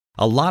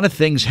A lot of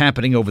things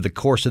happening over the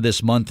course of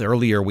this month.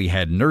 Earlier, we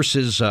had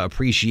Nurses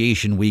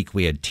Appreciation Week.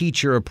 We had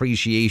Teacher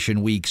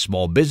Appreciation Week,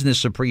 Small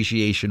Business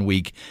Appreciation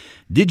Week.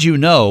 Did you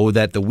know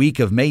that the week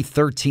of May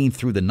 13th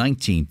through the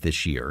 19th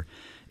this year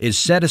is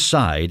set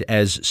aside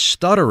as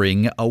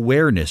Stuttering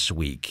Awareness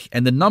Week?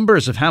 And the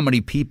numbers of how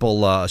many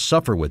people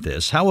suffer with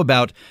this, how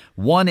about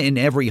 1 in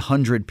every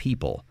 100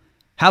 people?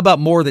 How about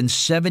more than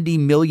 70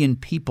 million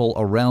people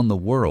around the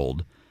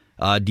world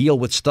deal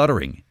with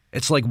stuttering?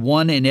 It's like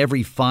 1 in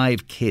every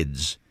 5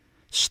 kids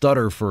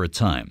stutter for a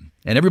time.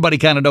 And everybody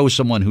kind of knows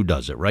someone who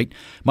does it, right?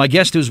 My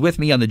guest who's with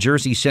me on the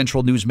Jersey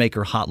Central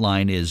Newsmaker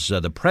Hotline is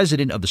the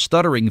president of the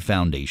Stuttering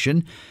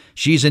Foundation.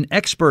 She's an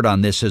expert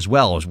on this as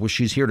well.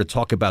 She's here to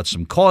talk about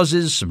some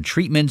causes, some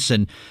treatments,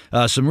 and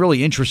some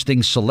really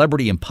interesting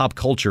celebrity and pop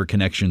culture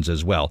connections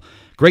as well.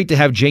 Great to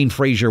have Jane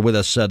Fraser with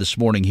us this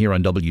morning here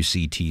on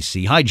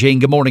WCTC. Hi, Jane.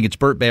 Good morning. It's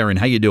Burt Barron.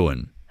 How you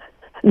doing?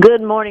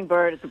 Good morning,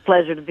 Bert. It's a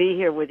pleasure to be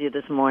here with you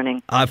this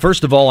morning.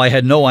 First of all, I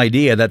had no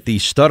idea that the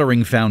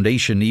Stuttering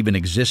Foundation even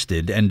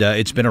existed, and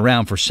it's been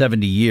around for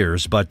 70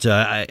 years. But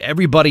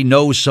everybody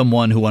knows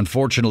someone who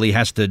unfortunately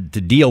has to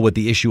deal with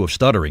the issue of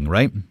stuttering,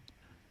 right?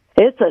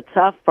 It's a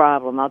tough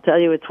problem. I'll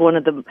tell you, it's one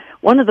of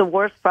the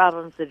worst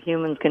problems that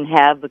humans can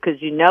have,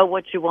 because you know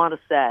what you want to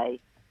say,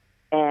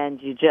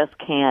 and you just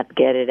can't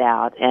get it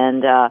out.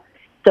 And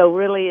so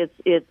really,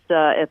 it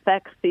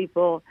affects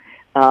people.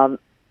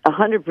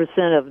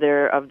 100% of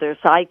their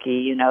psyche.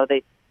 You know,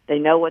 they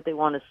know what they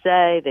want to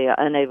say. They are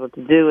unable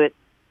to do it.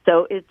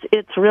 So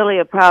it's really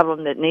a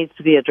problem that needs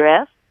to be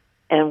addressed.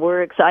 And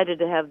we're excited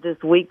to have this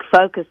week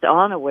focused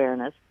on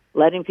awareness,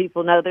 letting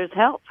people know there's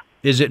help.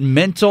 Is it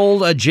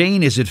mental,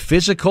 Jane? Is it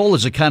physical?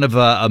 Is it kind of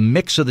a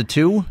mix of the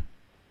two?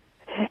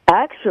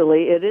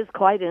 Actually, it is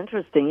quite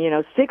interesting. You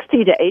know,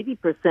 60 to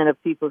 80%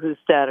 of people who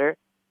stutter,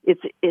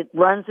 it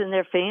runs in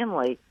their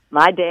family.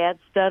 My dad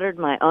stuttered.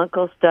 My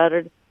uncle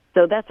stuttered.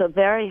 So that's a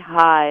very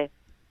high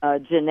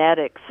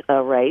genetics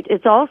rate.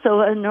 It's also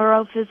a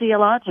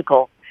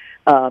neurophysiological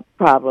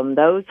problem.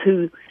 Those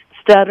who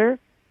stutter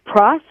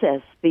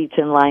process speech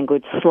and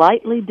language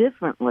slightly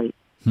differently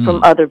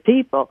from other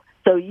people.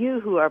 So you,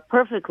 who are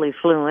perfectly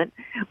fluent,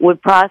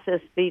 would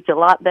process speech a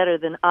lot better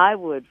than I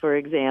would, for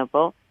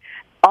example,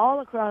 all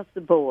across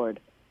the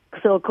board.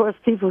 So, of course,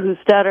 people who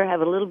stutter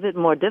have a little bit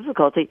more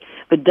difficulty,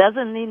 but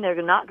doesn't mean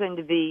they're not going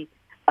to be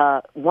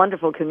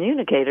wonderful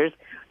communicators.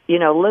 You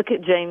know, look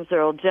at James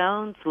Earl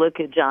Jones, look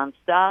at John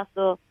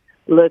Stossel,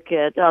 look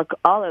at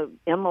all of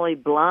Emily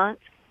Blunt.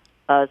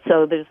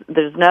 So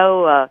there's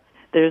no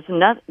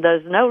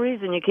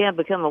reason you can't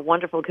become a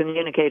wonderful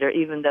communicator,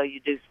 even though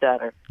you do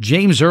stutter.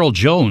 James Earl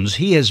Jones,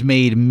 he has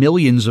made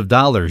millions of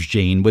dollars,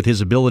 Jane, with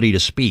his ability to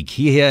speak.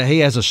 He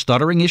has a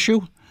stuttering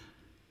issue?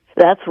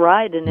 That's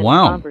right. And in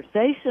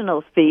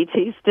conversational speech,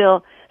 he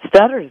still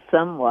stutters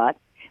somewhat.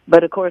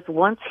 But, of course,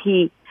 once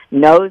he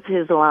knows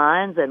his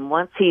lines, and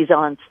once he's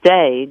on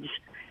stage,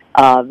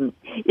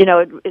 you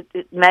know,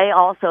 it may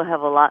also have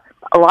a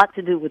lot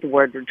to do with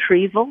word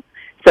retrieval.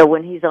 So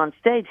when he's on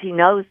stage, he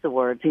knows the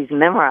words, he's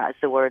memorized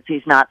the words,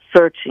 he's not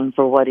searching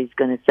for what he's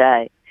going to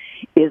say.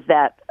 Is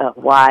that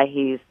why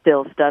he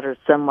still stutters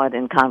somewhat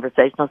in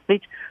conversational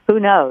speech? Who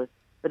knows?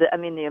 But I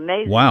mean, the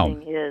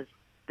amazing thing is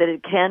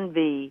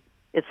that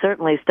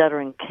certainly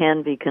stuttering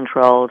can be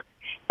controlled,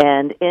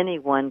 and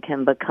anyone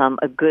can become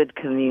a good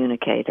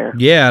communicator.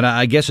 Yeah, and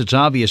I guess it's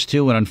obvious,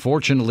 too. And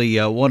unfortunately,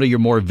 one of your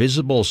more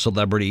visible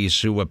celebrities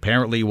who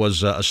apparently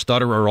was a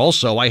stutterer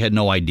also, I had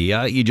no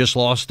idea. You just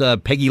lost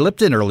Peggy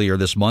Lipton earlier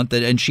this month,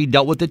 and she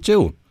dealt with it,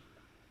 too.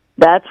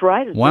 That's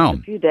right. It was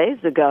just a few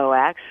days ago,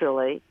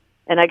 actually.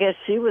 And I guess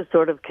she was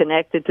sort of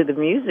connected to the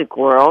music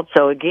world.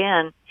 So,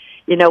 again,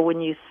 you know,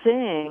 when you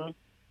sing,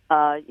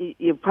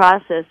 you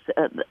process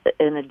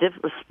in a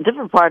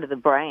different part of the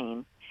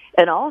brain.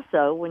 And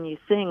also, when you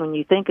sing, when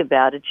you think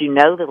about it, you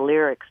know the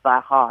lyrics by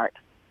heart.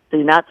 So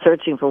you're not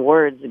searching for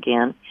words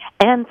again.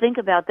 And think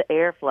about the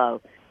airflow.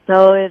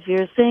 So if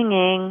you're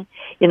singing,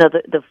 you know,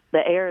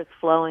 the air is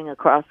flowing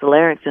across the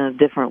larynx in a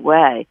different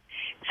way.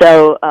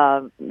 So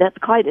that's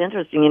quite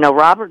interesting. You know,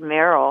 Robert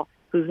Merrill,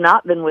 who's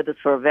not been with us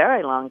for a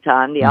very long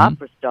time, the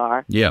opera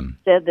star,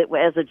 said that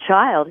as a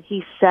child,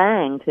 he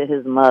sang to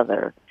his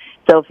mother.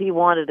 So if he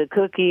wanted a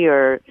cookie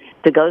or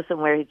to go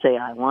somewhere, he'd say,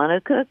 "I want a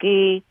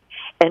cookie."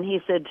 And he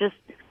said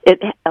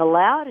it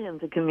allowed him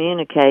to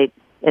communicate,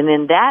 and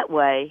in that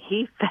way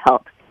he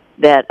felt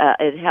that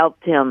it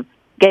helped him,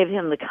 gave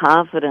him the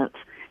confidence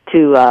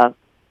to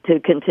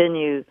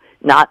continue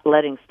not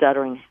letting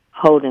stuttering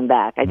hold him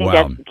back. I think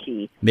that's the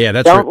key. Yeah,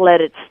 Don't let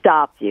it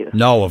stop you.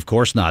 No, of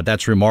course not.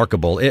 That's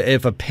remarkable.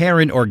 If a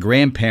parent or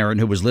grandparent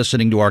who was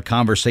listening to our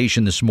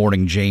conversation this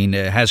morning, Jane,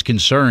 has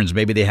concerns,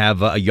 maybe they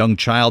have a young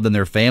child in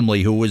their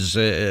family who is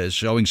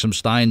showing some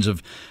signs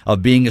of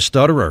being a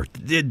stutterer,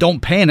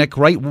 don't panic,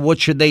 right?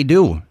 What should they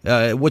do?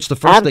 What's the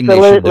first thing they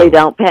should do? Absolutely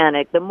don't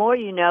panic. The more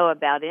you know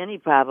about any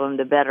problem,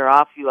 the better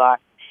off you are.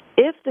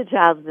 If the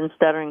child's been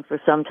stuttering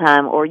for some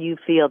time, or you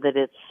feel that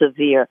it's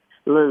severe,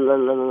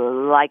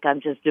 like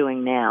I'm just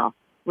doing now,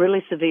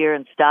 really severe,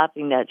 and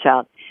stopping that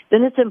child,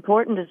 then it's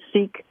important to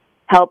seek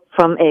help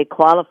from a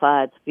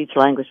qualified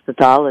speech-language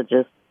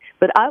pathologist.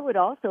 But I would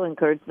also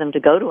encourage them to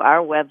go to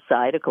our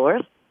website, of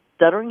course,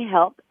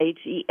 stutteringhelp,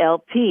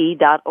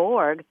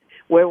 HELP.org,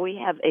 where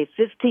we have a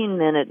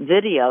 15-minute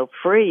video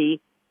free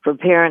for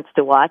parents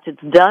to watch.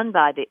 It's done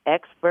by the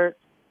experts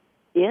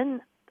in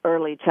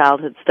early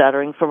childhood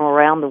stuttering from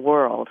around the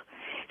world.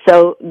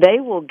 So they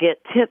will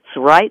get tips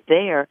right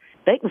there.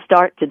 They can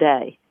start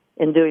today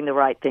in doing the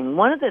right thing.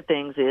 One of the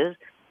things is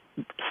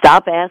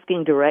stop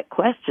asking direct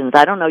questions.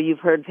 I don't know, you've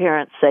heard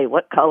parents say,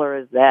 what color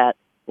is that?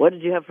 What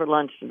did you have for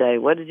lunch today?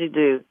 What did you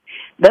do?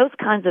 Those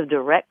kinds of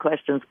direct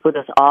questions put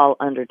us all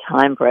under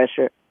time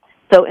pressure.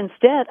 So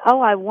instead,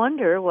 I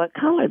wonder what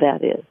color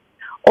that is.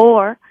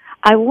 Or,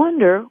 I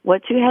wonder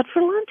what you had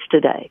for lunch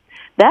today.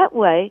 That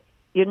way,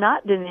 you're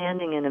not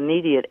demanding an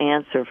immediate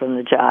answer from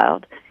the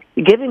child.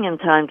 You're giving him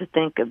time to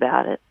think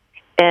about it.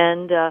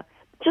 And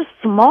just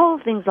small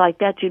things like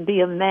that, you'd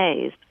be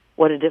amazed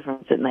what a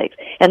difference it makes.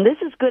 And this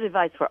is good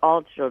advice for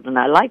all children.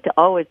 I like to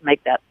always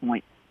make that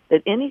point,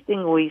 that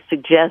anything we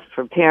suggest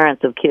for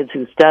parents of kids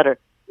who stutter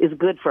is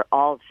good for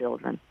all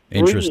children.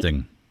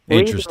 Interesting.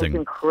 Interesting.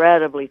 Reading is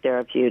incredibly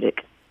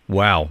therapeutic.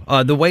 Wow.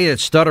 The way that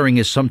stuttering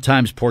is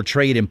sometimes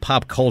portrayed in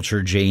pop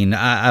culture, Jane,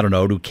 I don't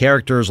know, do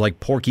characters like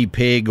Porky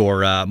Pig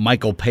or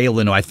Michael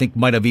Palin, who I think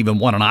might have even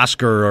won an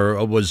Oscar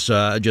or was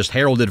just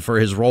heralded for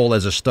his role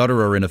as a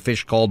stutterer in A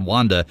Fish Called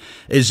Wanda,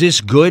 is this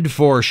good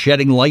for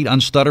shedding light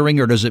on stuttering,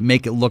 or does it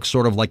make it look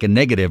sort of like a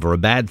negative or a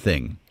bad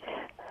thing?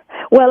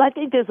 Well, I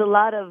think there's a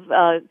lot of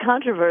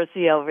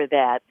controversy over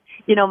that.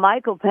 You know,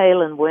 Michael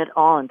Palin went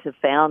on to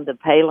found the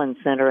Palin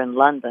Center in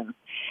London,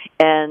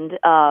 and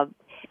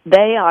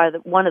they are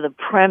one of the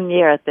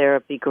premier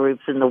therapy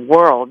groups in the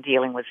world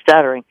dealing with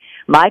stuttering.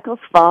 Michael's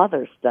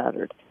father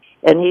stuttered,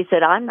 and he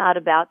said, I'm not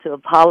about to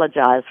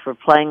apologize for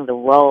playing the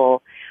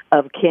role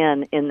of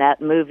Ken in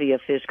that movie, A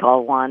Fish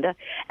Called Wanda.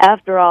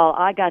 After all,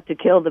 I got to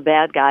kill the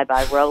bad guy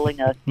by rolling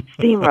a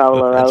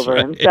steamroller over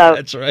him. So,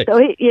 that's right. So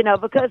he, you know,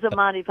 because of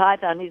Monty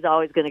Python, he's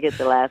always going to get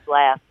the last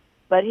laugh.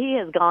 But he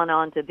has gone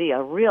on to be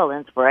a real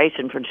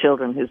inspiration for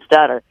children who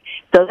stutter.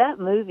 So that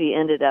movie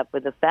ended up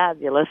with a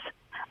fabulous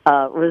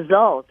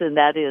result, and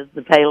that is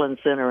the Palin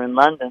Center in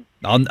London.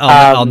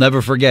 I'll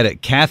never forget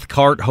it.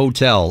 Cathcart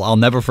Hotel. I'll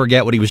never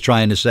forget what he was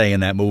trying to say in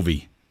that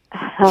movie.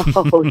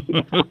 Oh,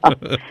 yeah.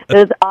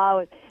 There's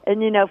always,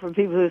 and you know, for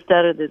people who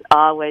stutter, there's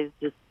always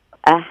just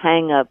a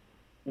hang-up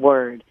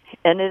word.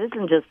 And it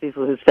isn't just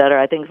people who stutter.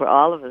 I think for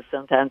all of us,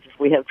 sometimes if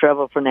we have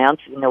trouble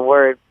pronouncing a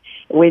word,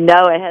 we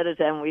know ahead of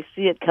time, we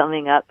see it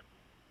coming up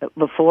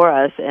before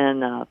us.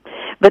 And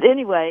but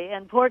anyway,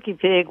 and Porky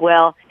Pig,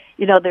 well,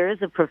 you know, there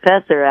is a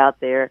professor out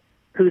there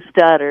who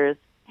stutters,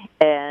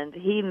 and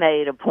he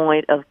made a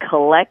point of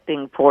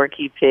collecting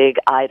Porky Pig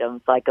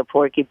items, like a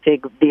Porky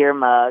Pig beer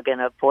mug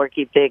and a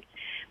Porky Pig,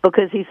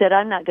 because he said,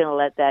 I'm not going to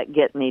let that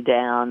get me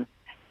down.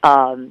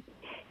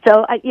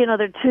 So, you know,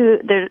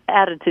 there are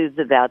attitudes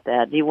about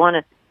that. Do you want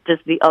to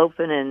just be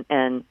open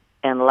and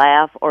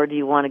laugh, or do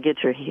you want to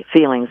get your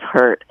feelings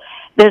hurt?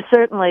 There's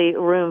certainly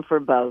room for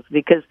both,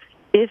 because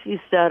if you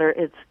stutter,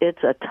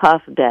 it's a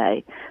tough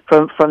day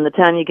from the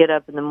time you get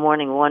up in the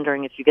morning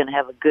wondering if you're going to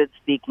have a good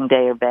speaking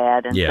day or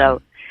bad. And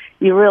so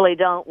you really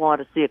don't want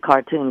to see a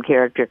cartoon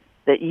character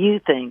that you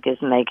think is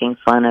making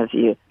fun of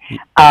you.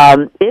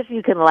 If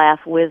you can laugh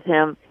with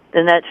him,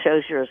 then that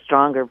shows you're a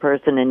stronger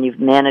person and you've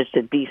managed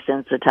to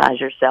desensitize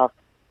yourself.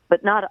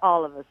 But not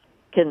all of us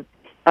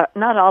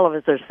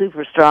are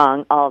super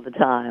strong all the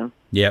time.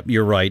 Yep,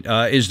 you're right.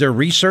 Is there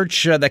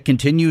research that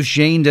continues,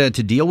 Jane, to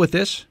deal with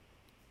this?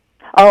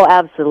 Oh,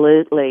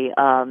 absolutely.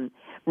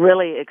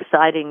 Really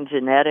exciting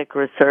genetic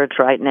research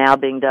right now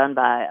being done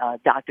by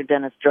Dr.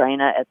 Dennis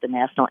Drana at the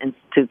National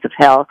Institutes of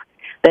Health.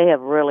 They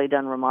have really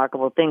done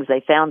remarkable things.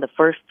 They found the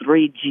first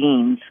 3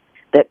 genes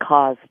that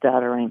cause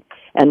stuttering,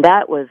 and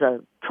that was a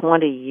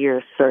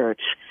 20-year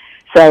search.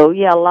 So,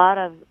 yeah, a lot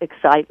of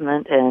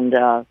excitement, and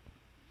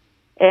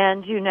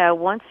you know,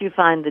 once you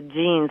find the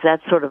genes,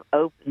 that sort of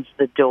opens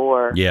the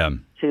door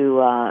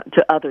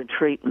to other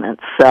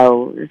treatments.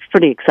 So it's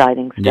pretty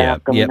exciting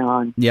stuff going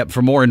on. Yep.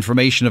 For more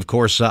information, of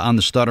course, on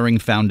the Stuttering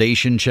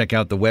Foundation, check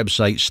out the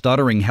website,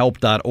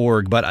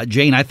 stutteringhelp.org. But,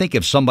 Jane, I think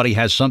if somebody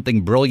has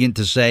something brilliant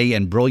to say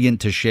and brilliant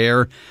to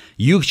share,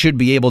 you should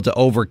be able to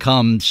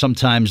overcome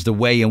sometimes the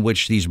way in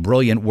which these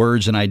brilliant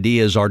words and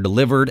ideas are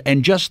delivered,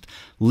 and just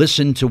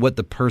listen to what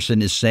the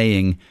person is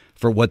saying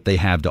for what they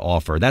have to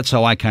offer. That's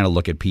how I kind of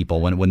look at people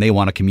when they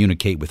want to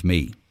communicate with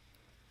me.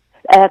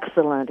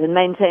 Excellent. And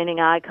maintaining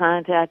eye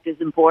contact is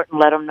important.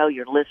 Let them know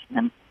you're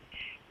listening.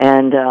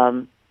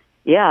 And,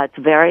 it's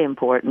very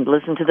important.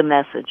 Listen to the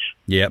message.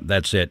 Yep,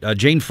 that's it.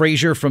 Jane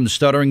Fraser from the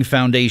Stuttering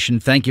Foundation,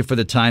 thank you for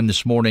the time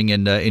this morning,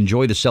 and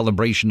enjoy the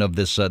celebration of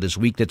this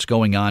week that's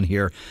going on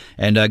here.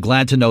 And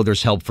glad to know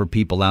there's help for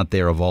people out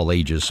there of all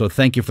ages. So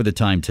thank you for the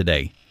time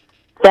today.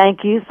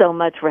 Thank you so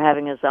much for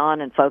having us on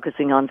and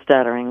focusing on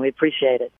stuttering. We appreciate it.